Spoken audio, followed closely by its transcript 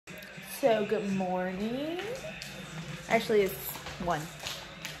So good morning. Actually, it's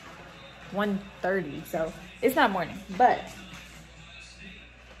 1:30, so it's not morning, but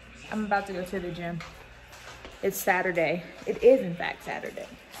I'm about to go to the gym. It's Saturday. It is in fact Saturday.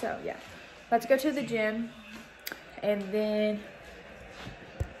 So yeah, about to go to the gym, and then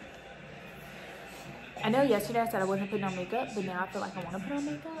I know yesterday I said I wasn't putting on makeup, but now I feel like I want to put on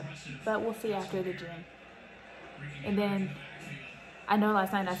makeup, but we'll see after the gym. And then I know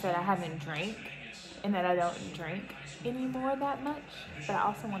last night I said I haven't drank and that I don't drink anymore that much, but I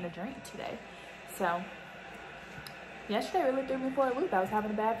also want to drink today. So yesterday really threw me for a loop. I was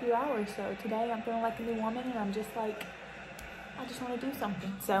having a bad few hours, so today I'm feeling like a new woman, and I'm just like, I just want to do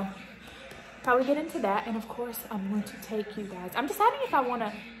something. So probably get into that, and of course I'm going to take you guys. I'm deciding if I want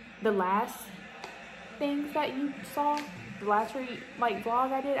to, the last things that you saw, the last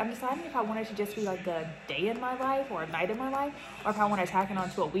vlog I did, I'm deciding if I want it to just be like a day in my life or a night in my life, or if I want to tack it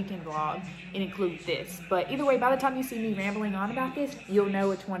onto a weekend vlog and include this. But either way, by the time you see me rambling on about this, you'll know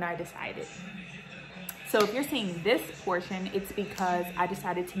which one I decided. So if you're seeing this portion, it's because I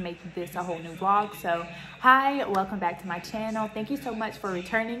decided to make this a whole new vlog. So hi, welcome back to my channel. Thank you so much for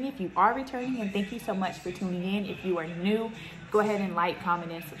returning if you are returning, and thank you so much for tuning in if you are new. Go ahead and like,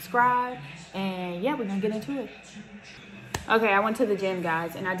 comment, and subscribe. And yeah, we're gonna get into it. Okay, I went to the gym,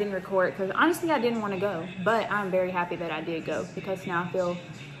 guys, and I didn't record because honestly I didn't want to go, but I'm very happy that I did go because now I feel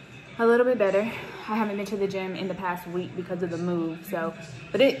a little bit better. I haven't been to the gym in the past week because of the move, so,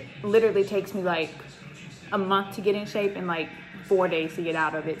 but it literally takes me like a month to get in shape and like 4 days to get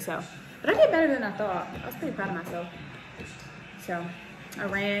out of it. So, but I did better than I thought. I was pretty proud of myself. So I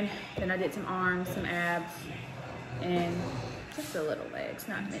ran, then I did some arms, some abs, and just a little legs,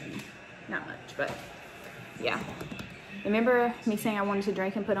 not many, not much, but yeah. Remember me saying I wanted to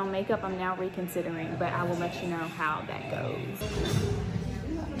drink and put on makeup? I'm now reconsidering, but I will let you know how that goes.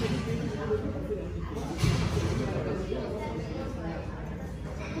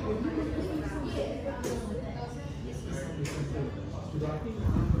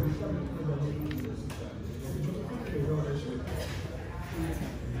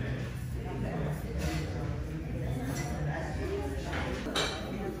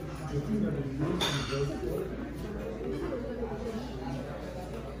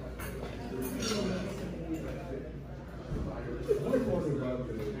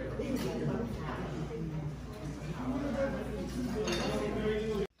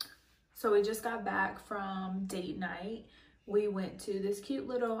 So we just got back from date night. We went to this cute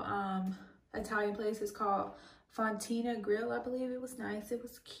little Italian place. It's called Fontina Grill, I believe. It was nice. It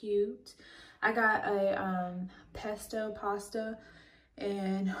was cute. I got a pesto pasta,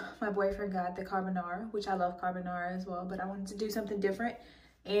 and my boyfriend got the carbonara, which I love carbonara as well, but I wanted to do something different.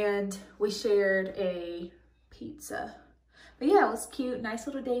 And we shared a pizza. But yeah, it was cute. Nice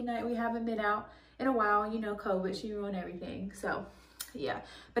little date night. We haven't been out in a while. You know, COVID, she ruined everything. So yeah,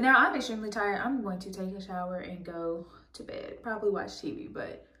 but now I'm extremely tired. I'm going to take a shower and go to bed, probably watch TV,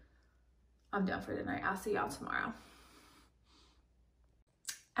 but I'm done for the night. I'll see y'all tomorrow.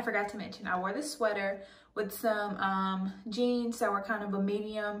 I forgot to mention, I wore this sweater with some jeans that were kind of a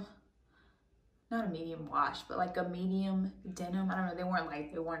medium, not a medium wash, but like a medium denim. I don't know, they weren't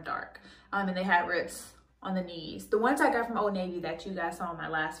light, they weren't dark. And they had rips on the knees. The ones I got from Old Navy that you guys saw in my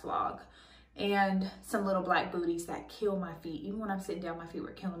last vlog. And some little black booties that kill my feet. Even when I'm sitting down, my feet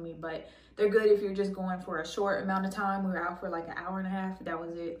were killing me, but they're good if you're just going for a short amount of time. We were out for like an hour and a half. That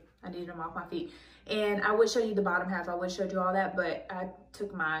was it. I needed them off my feet. And I would show you the bottom half. I would show you all that, but I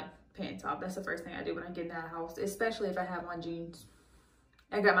took my pants off. That's the first thing I do when I get in that house, especially if I have on jeans.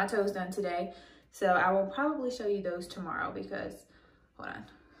 I got my toes done today, so I will probably show you those tomorrow because, hold on.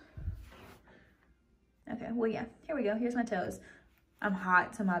 Okay, well, yeah, here we go. Here's my toes. I'm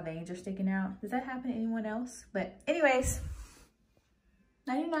hot, so my veins are sticking out. Does that happen to anyone else? But anyways,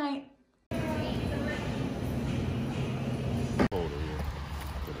 nighty night.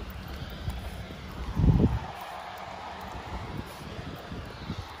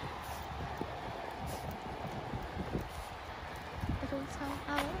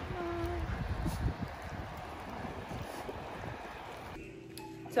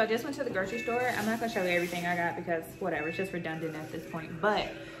 So I just went to the grocery store. I'm not gonna show you everything I got because whatever, it's just redundant at this point.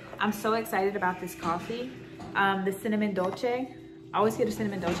 But I'm so excited about this coffee. The cinnamon dolce. I always get a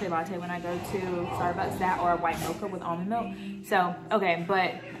cinnamon dolce latte when I go to Starbucks, that or a white mocha with almond milk. So, okay,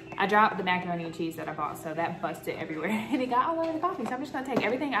 but I dropped the macaroni and cheese that I bought, so that busted everywhere. And it got all over the coffee. So I'm just gonna take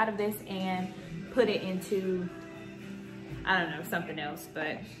everything out of this and put it into, I don't know, something else.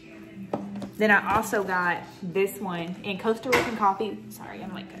 But then I also got this one in Costa Rican coffee. Sorry,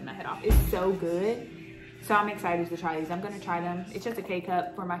 I'm like cutting my head off. It's so good. So I'm excited to try these. I'm gonna try them. It's just a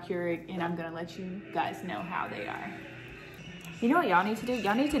K-cup for my Keurig, and I'm gonna let you guys know how they are. You know what y'all need to do?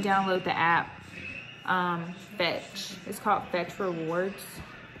 Y'all need to download the app, Fetch. It's called Fetch Rewards.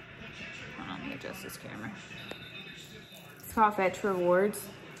 Hold on, let me adjust this camera. It's called Fetch Rewards.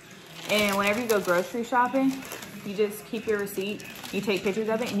 And whenever you go grocery shopping, you just keep your receipt, you take pictures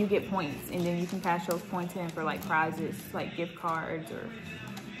of it, and you get points. And then you can cash those points in for like prizes, like gift cards or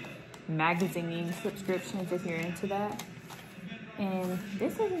magazine subscriptions if you're into that. And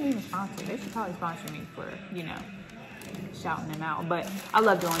this isn't even sponsored. They should probably sponsor me for, you know, shouting them out. But I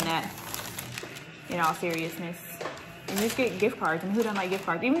love doing that, in all seriousness. And just get gift cards. And who doesn't like gift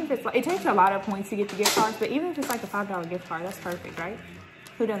cards? Even if it's like, it takes a lot of points to get the gift cards, but even if it's like a $5 gift card, that's perfect, right?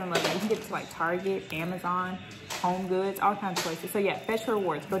 Who doesn't love that? You can get it to like Target, Amazon, Home Goods, all kinds of places. So yeah, Fetch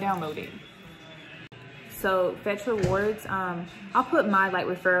Rewards, go download it. So Fetch Rewards, I'll put my like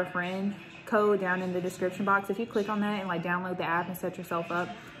refer a friend code down in the description box. If you click on that and like download the app and set yourself up,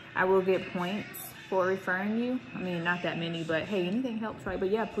 I will get points for referring you. I mean, not that many, but hey, anything helps, right?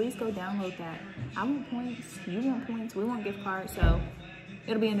 But yeah, please go download that. I want points, you want points, we want gift cards, so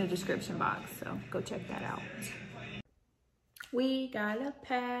it'll be in the description box. So go check that out. We got a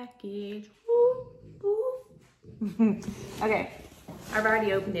package. Woo, woo. Okay, I've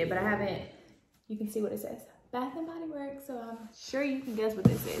already opened it, but I haven't. You can see what it says. Bath and Body Works, so I'm sure you can guess what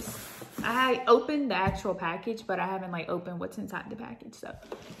this is. I opened the actual package, but I haven't like opened what's inside the package, so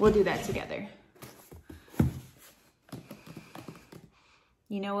we'll do that together.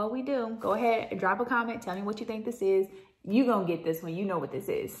 You know what we do. Go ahead and drop a comment. Tell me what you think this is. You gonna get this one. You know what this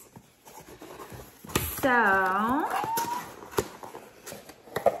is. So,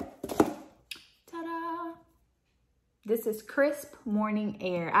 ta-da. This is Crisp Morning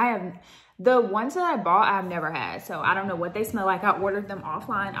Air. The ones that I bought, I've never had. So I don't know what they smell like. I ordered them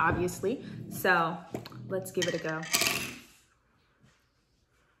offline, obviously. So let's give it a go.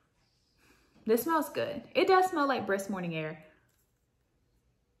 This smells good. It does smell like brisk morning air.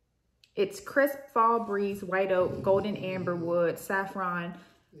 It's crisp fall breeze, white oak, golden amber wood, saffron,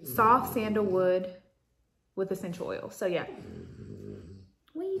 soft sandalwood with essential oil. So yeah.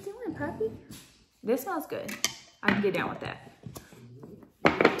 What are you doing, puppy? This smells good. I can get down with that.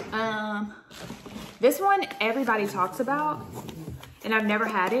 This one everybody talks about, and I've never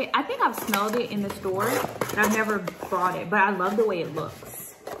had it. I think I've smelled it in the store, and I've never bought it, but I love the way it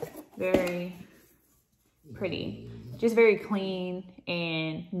looks. Very pretty. Just very clean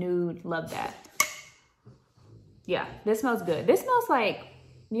and nude. Love that. Yeah, this smells good. This smells like,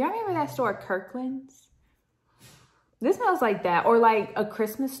 y'all remember that store, Kirkland's? This smells like that, or like a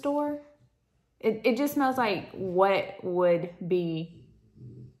Christmas store. It just smells like what would be.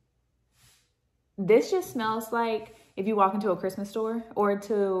 This just smells like if you walk into a Christmas store, or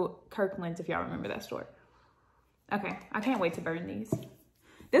to Kirkland's, if y'all remember that store. Okay, I can't wait to burn these.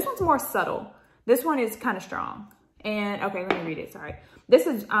 This one's more subtle. This one is kind of strong. And okay, let me read it, sorry. This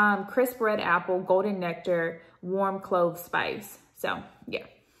is crisp red apple, golden nectar, warm clove spice. So yeah.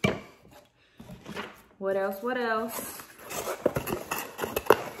 What else, what else?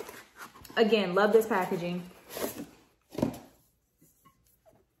 Again, love this packaging.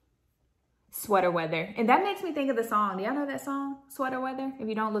 Sweater Weather. And that makes me think of the song. Do y'all know that song, Sweater Weather? If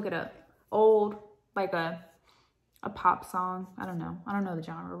you don't, look it up. Old, like a pop song. I don't know the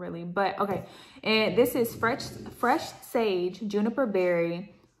genre really, but okay. And this is fresh sage, juniper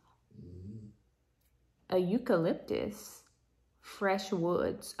berry, a eucalyptus, fresh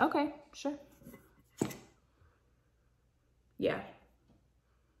woods. Okay, sure. Yeah.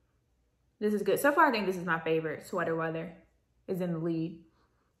 This is good. So far, I think this is my favorite. Sweater Weather is in the lead.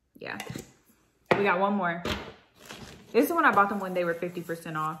 Yeah. We got one more. This is when I bought them when they were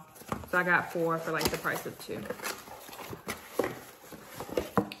 50% off. So I got 4 for like the price of 2.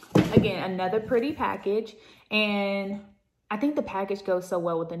 Again, another pretty package. And I think the package goes so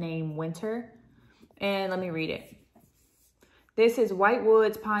well with the name Winter. And let me read it. This is White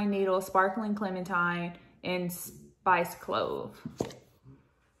Woods, Pine Needle, Sparkling Clementine, and Spiced Clove.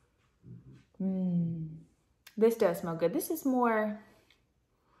 This does smell good. This is more,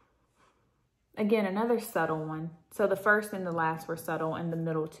 again, another subtle one. So the first and the last were subtle, and the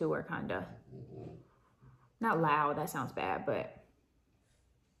middle 2 are kind of, not loud, that sounds bad, but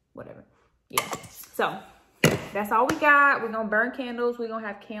whatever. Yeah, so that's all we got. We're gonna burn candles. We're gonna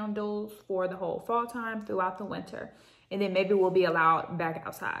have candles for the whole fall time throughout the winter, and then maybe we'll be allowed back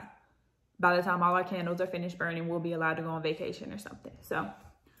outside. By the time all our candles are finished burning, we'll be allowed to go on vacation or something. So,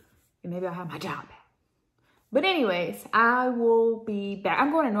 and maybe I'll have my job back. But anyways, I will be back.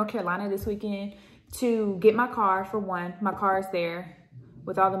 I'm going to North Carolina this weekend to get my car for one. My car is there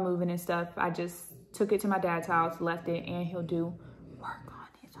with all the moving and stuff. I just took it to my dad's house, left it, and he'll do work on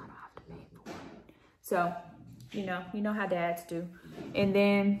it, so I don't have to pay for it. So, you know how dads do. And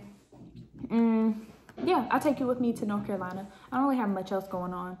then, yeah, I'll take you with me to North Carolina. I don't really have much else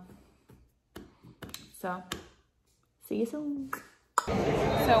going on. So, see you soon.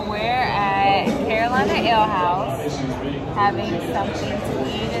 So we're at Carolina Ale House, having something to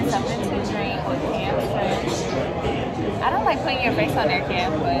eat and something to drink with Cam's friends. I don't like putting your face on there,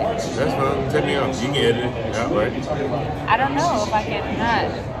 Cam, but... That's fine. Take me off. You can edit it out, right? I don't know if I can or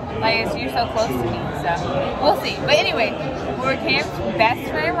not. Like, you're so close to me, so we'll see. But anyway, we're Cam's best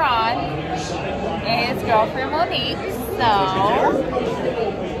friend, Ron, and his girlfriend, Monique. So...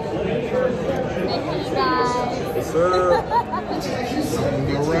 Hey, guys. What's up?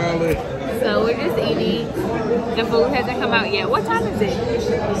 Raleigh. So we're just eating. The food hasn't come out yet. What time is it?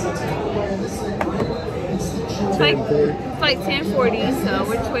 It's like 10:40, so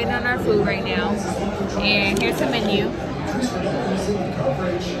we're just waiting on our food right now. And here's the menu. This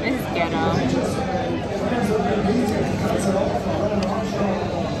is ghetto.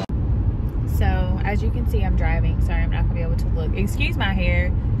 So as you can see, I'm driving. Sorry, I'm not gonna be able to look. Excuse my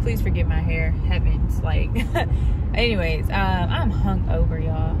hair. Please forgive my hair. Heavens, like. Anyways, I'm hungover,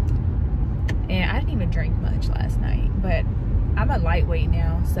 y'all, and I didn't even drink much last night. But I'm a lightweight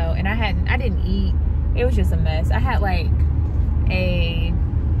now, so and I didn't eat. It was just a mess. I had like a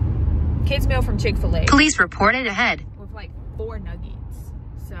kids meal from Chick-fil-A. Police reported ahead. With like 4 nuggets.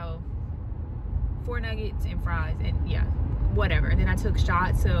 So 4 nuggets and fries, and yeah, whatever. And then I took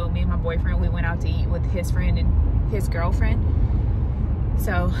shots. So me and my boyfriend, we went out to eat with his friend and his girlfriend.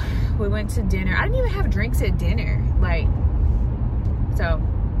 So we went to dinner. I didn't even have drinks at dinner. Like, so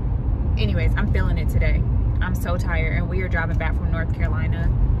anyways, I'm feeling it today. I'm so tired, and we are driving back from North Carolina.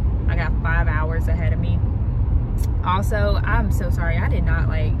 I got 5 hours ahead of me. Also, I'm so sorry. I did not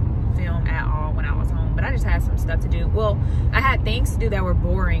like film at all when I was home, but I just had some stuff to do. Well, I had things to do that were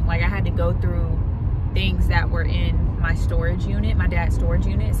boring. Like I had to go through things that were in my storage unit, my dad's storage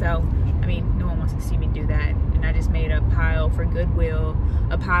unit. So, I mean, no one wants to see me do that. And I just made a pile for Goodwill,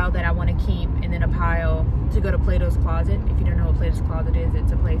 a pile that I want to keep, and then a pile to go to Plato's Closet. If you don't know what Plato's Closet is,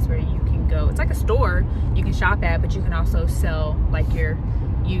 it's a place where you can go. It's like a store you can shop at, but you can also sell like your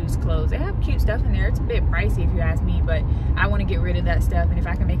used clothes. They have cute stuff in there. It's a bit pricey if you ask me, but I want to get rid of that stuff, and if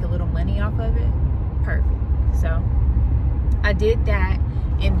I can make a little money off of it, perfect. So I did that,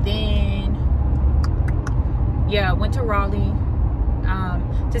 and then yeah, went to Raleigh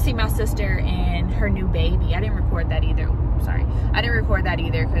to see my sister and her new baby. I didn't record that either. Sorry, I didn't record that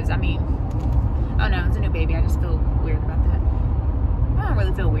either because I mean, oh no, it's a new baby. I just feel weird about that. I don't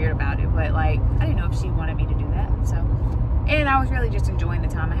really feel weird about it, but like I didn't know if she wanted me to do that. So, and I was really just enjoying the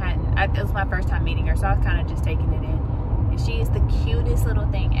time. It was my first time meeting her, so I was kind of just taking it in. And she is the cutest little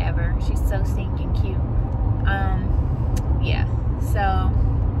thing ever. She's so stinking cute. Yeah. So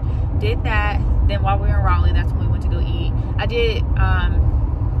did that. Then while we were in Raleigh, that's when we went to go eat. I did.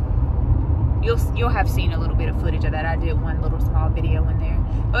 You'll have seen a little bit of footage of that. I did one little small video in there.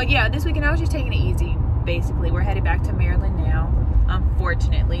 But yeah, this weekend I was just taking it easy. Basically, we're headed back to Maryland now.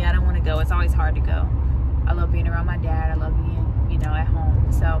 Unfortunately, I don't want to go. It's always hard to go. I love being around my dad. I love being, at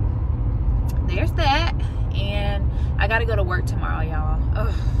home. So there's that. And I got to go to work tomorrow, y'all.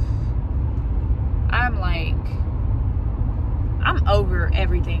 I'm over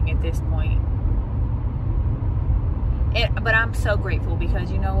everything at this point. But I'm so grateful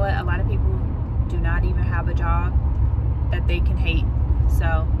because you know what? A lot of people do not even have a job that they can hate.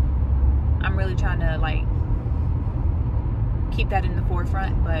 So I'm really trying to like keep that in the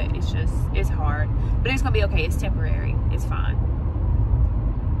forefront, but it's hard. But it's gonna be okay. It's temporary. It's fine.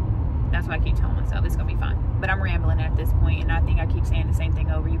 That's what I keep telling myself. It's gonna be fine. But I'm rambling at this point, and I think I keep saying the same thing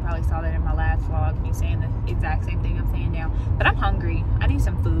over. You probably saw that in my last vlog, me saying the exact same thing I'm saying now. But I'm hungry. I need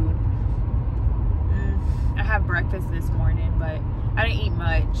some food. I had breakfast this morning, but I didn't eat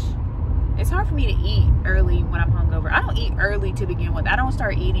much. It's hard for me to eat early when I'm hungover. I don't eat early to begin with. I don't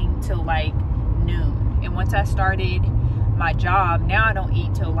start eating till like noon. And once I started my job, now I don't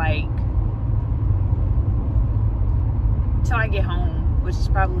eat till I get home, which is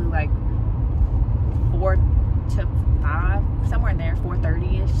probably like 4 to 5, somewhere in there,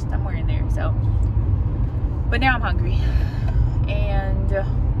 4:30ish, somewhere in there. So, but now I'm hungry, and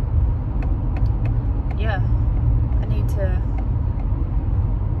yeah, I need to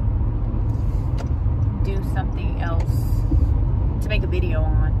do something else to make a video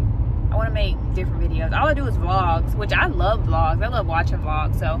on. I want to make different videos. All I do is vlogs, which I love vlogs. I love watching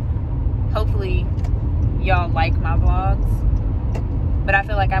vlogs, so hopefully y'all like my vlogs. But I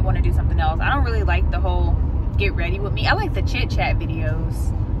feel like I want to do something else. I don't really like the whole get ready with me. I like the chit chat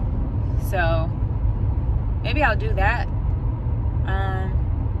videos. So maybe I'll do that.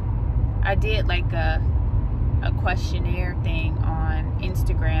 I did like a questionnaire thing on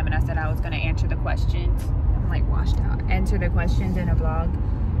Instagram, and I said I was gonna answer the questions. I'm like washed out. Answer the questions in a vlog.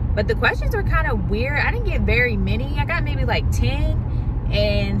 But the questions are kind of weird. I didn't get very many. I got maybe like 10,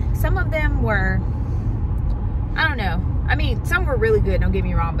 and some of them were, I don't know. I mean, some were really good, don't get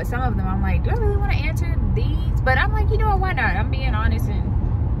me wrong, but some of them I'm like, do I really want to answer these? But I'm like, you know what, why not? I'm being honest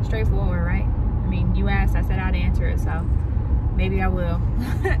and straightforward, right? I mean, you asked, I said I'd answer it, so maybe I will.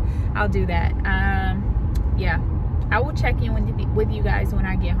 I'll do that. Yeah, I will check in with you guys when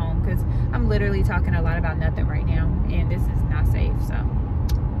I get home, because I'm literally talking a lot about nothing right now, and this is not safe, so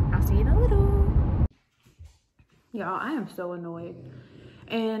I'll see you in a little. Y'all, I am so annoyed.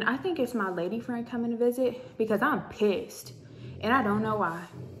 And I think it's my lady friend coming to visit, because I'm pissed. And I don't know why.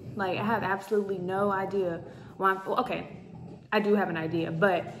 Like, I have absolutely no idea why well, okay, I do have an idea,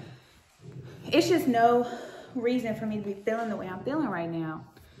 but it's just no reason for me to be feeling the way I'm feeling right now.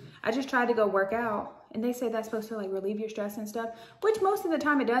 I just tried to go work out, and they say that's supposed to like relieve your stress and stuff, which most of the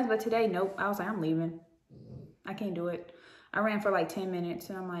time it does, but today, nope. I was like, I'm leaving. I can't do it. I ran for like 10 minutes,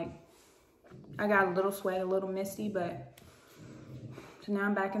 and I'm like, I got a little sweat, a little misty, but so now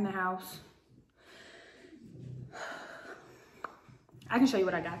I'm back in the house. I can show you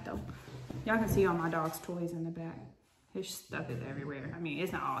what I got though. Y'all can see all my dog's toys in the back. His stuff is everywhere. I mean,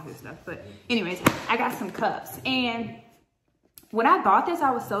 it's not all his stuff, but anyways, I got some cups. And when I bought this, I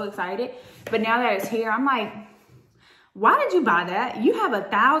was so excited. But now that it's here, I'm like, why did you buy that? You have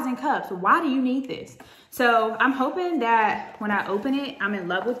 1,000 cups. Why do you need this? So I'm hoping that when I open it, I'm in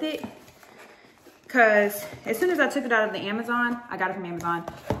love with it. Because as soon as I took it out of the Amazon, I got it from Amazon,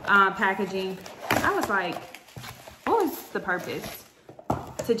 packaging, I was like, what was the purpose?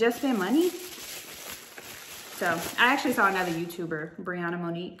 To just spend money? So I actually saw another YouTuber, Brianna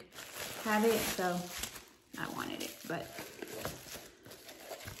Monique, have it, so I wanted it, but.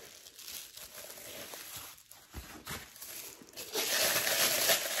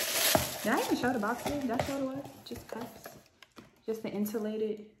 Did I even show the box here? Did I show what it was? Just cups. Just the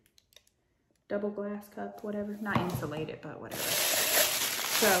insulated double glass cup, whatever. Not insulated, but whatever.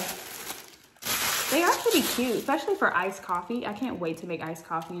 So they are pretty cute, especially for iced coffee. I can't wait to make iced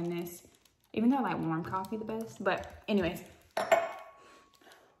coffee in this. Even though I like warm coffee the best. But anyways.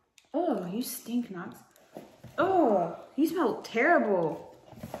 Oh, you stink, Knox. Oh, you smell terrible.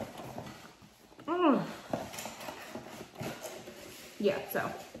 Oh. Yeah, so.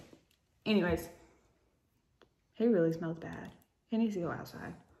 Anyways. He really smells bad. He needs to go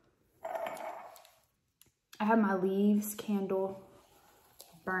outside. I have my leaves candle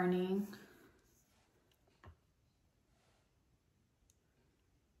burning.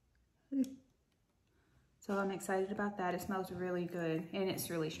 So I'm excited about that. It smells really good and it's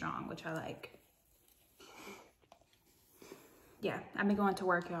really strong, which I like. Yeah, I've been going to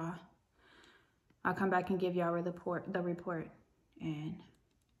work, y'all. I'll come back and give y'all the report. And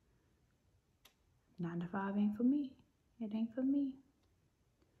 9 to 5 ain't for me. It ain't for me.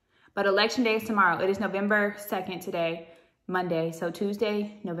 But election day is tomorrow. It is November 2nd today, Monday. So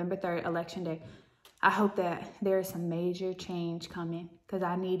Tuesday, November 3rd, election day. I hope that there is some major change coming because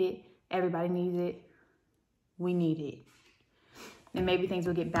I need it. Everybody needs it. We need it. And maybe things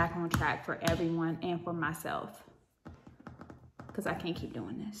will get back on track for everyone and for myself. Because I can't keep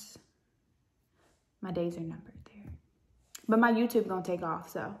doing this. My days are numbered there. But my YouTube gonna take off,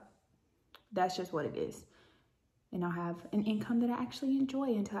 so that's just what it is. And I'll have an income that I actually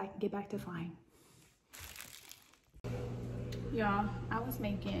enjoy until I can get back to flying. Y'all, I was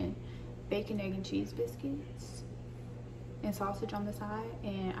making bacon, egg, and cheese biscuits and sausage on the side,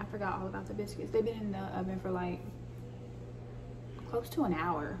 and I forgot all about the biscuits. They've been in the oven for like close to an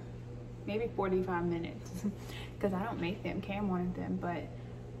hour, maybe 45 minutes, because I don't make them. Cam wanted them, but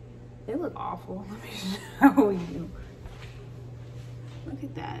they look awful. Let me show you. Look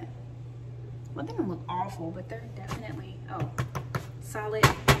at that. Well, they don't look awful, but they're definitely, oh, solid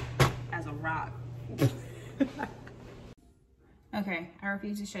as a rock. Okay, I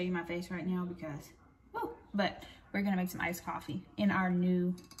refuse to show you my face right now because, whoa, but we're gonna make some iced coffee in our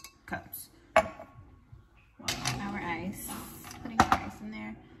new cups. Our ice, putting our ice in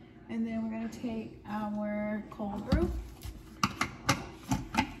there. And then we're gonna take our cold brew.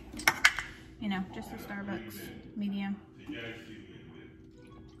 You know, just the Starbucks medium.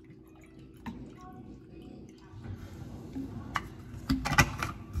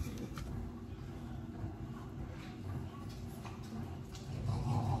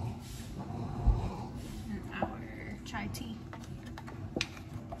 Chai tea.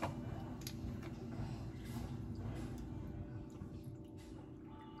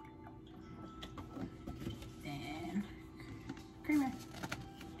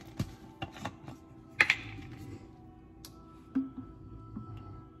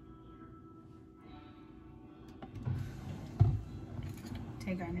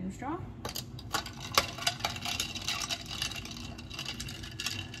 take our new straw.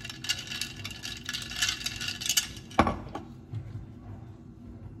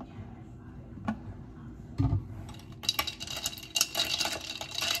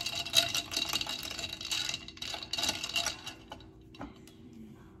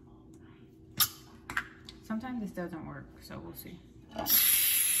 Sometimes this doesn't work, so we'll see.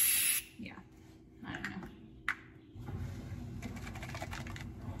 Yeah, I don't know.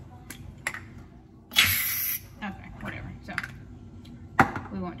 Okay, whatever. So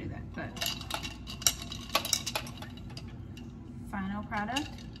we won't do that, but final product.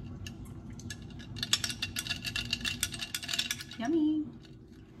 Yummy.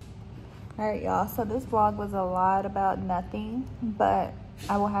 All right, y'all. So this vlog was a lot about nothing, but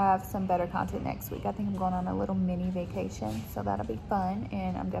I will have some better content next week. I think I'm going on a little mini vacation, so that'll be fun,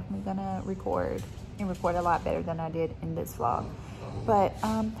 and I'm definitely gonna record a lot better than I did in this vlog. But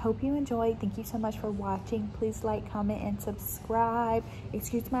hope you enjoyed. Thank you so much for watching. Please like, comment, and subscribe.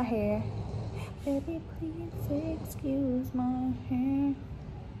 Excuse my hair. Baby, please excuse my hair.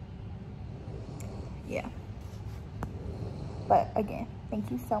 Yeah. But again,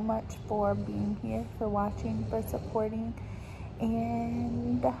 thank you so much for being here, for watching, for supporting.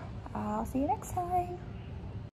 And I'll see you next time.